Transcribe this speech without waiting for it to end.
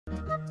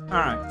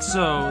Alright,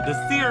 so the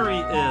theory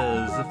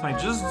is, if I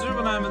just do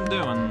what I've been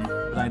doing,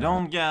 but I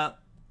don't get...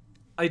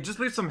 I just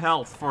leave some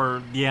health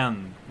for the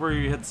end, where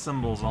you hit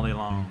symbols all day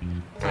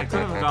long. I could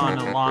have gotten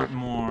a lot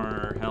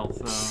more health,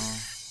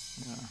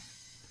 though. Yeah.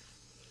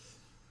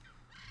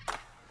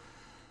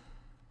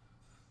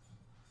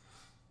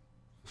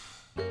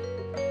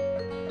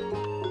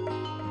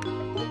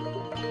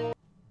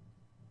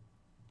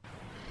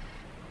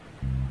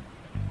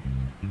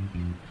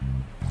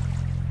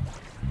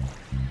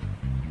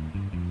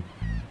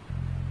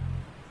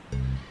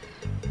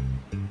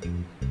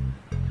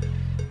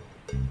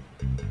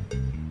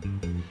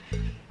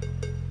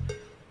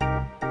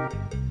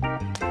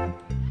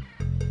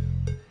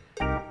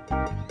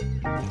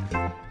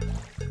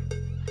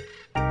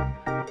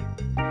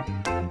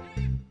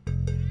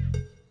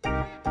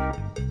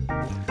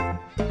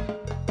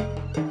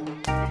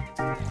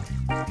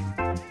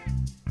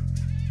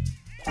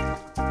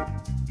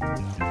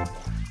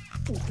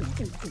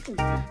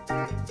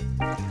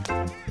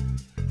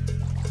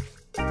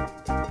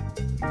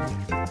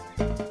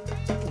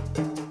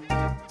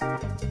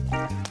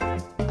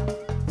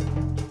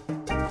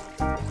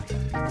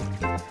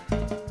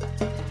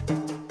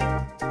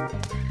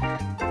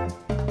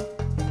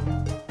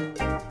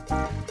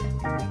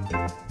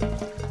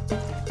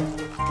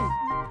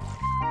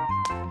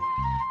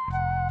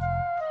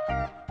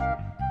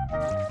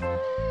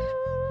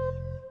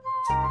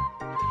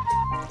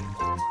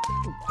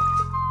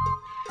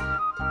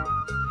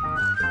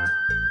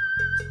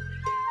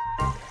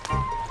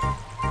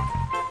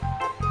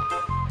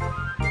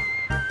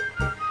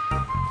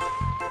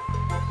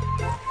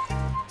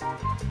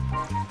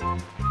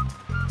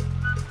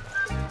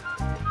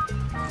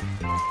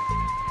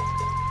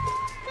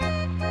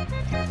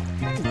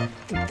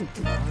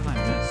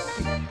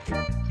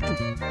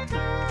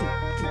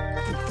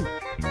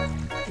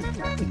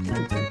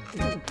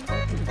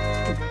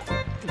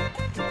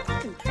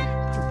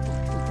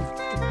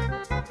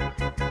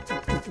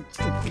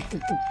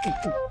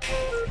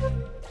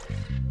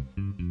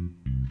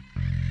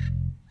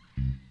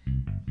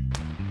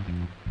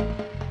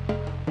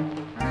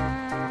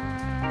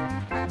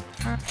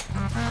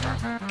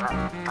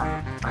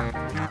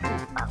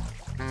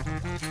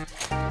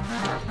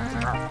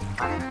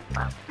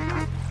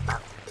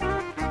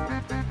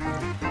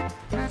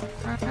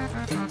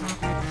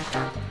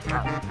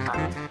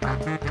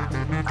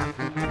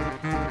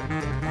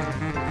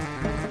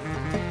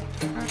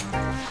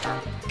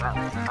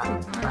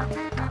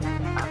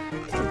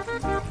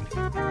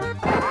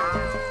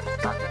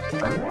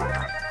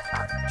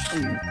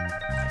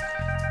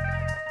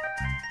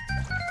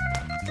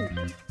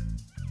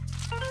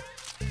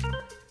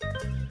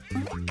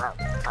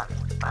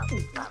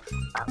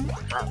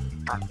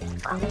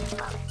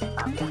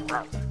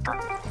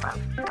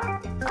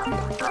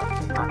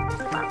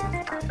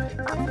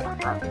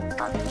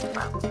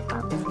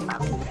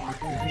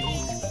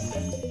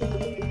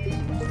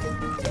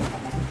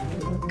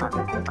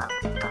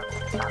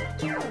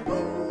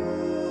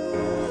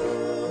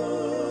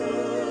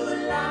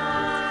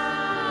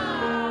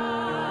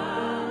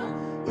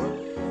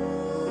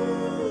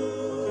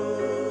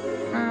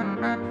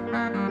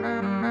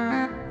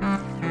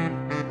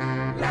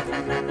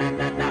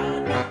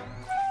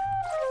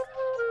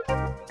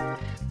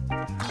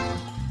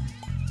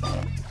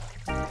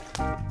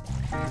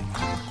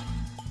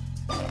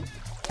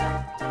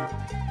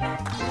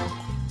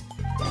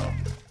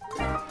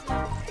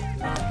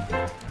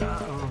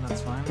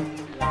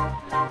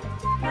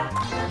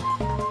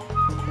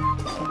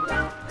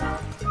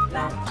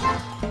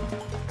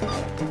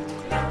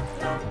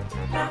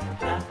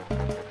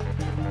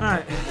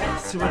 Alright,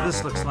 let's see what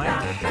this looks like.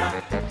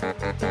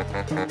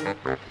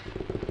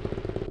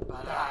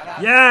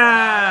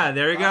 Yeah!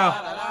 There you go.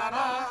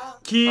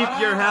 Keep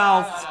your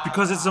health,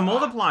 because it's the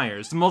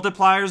multipliers. The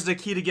multiplier is the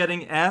key to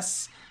getting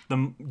S.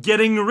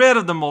 Getting rid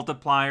of the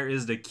multiplier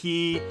is the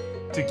key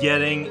to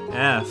getting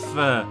F.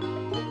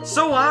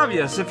 So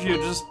obvious if you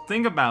just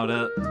think about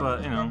it,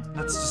 but, you know,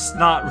 that's just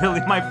not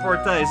really my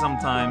forte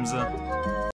sometimes.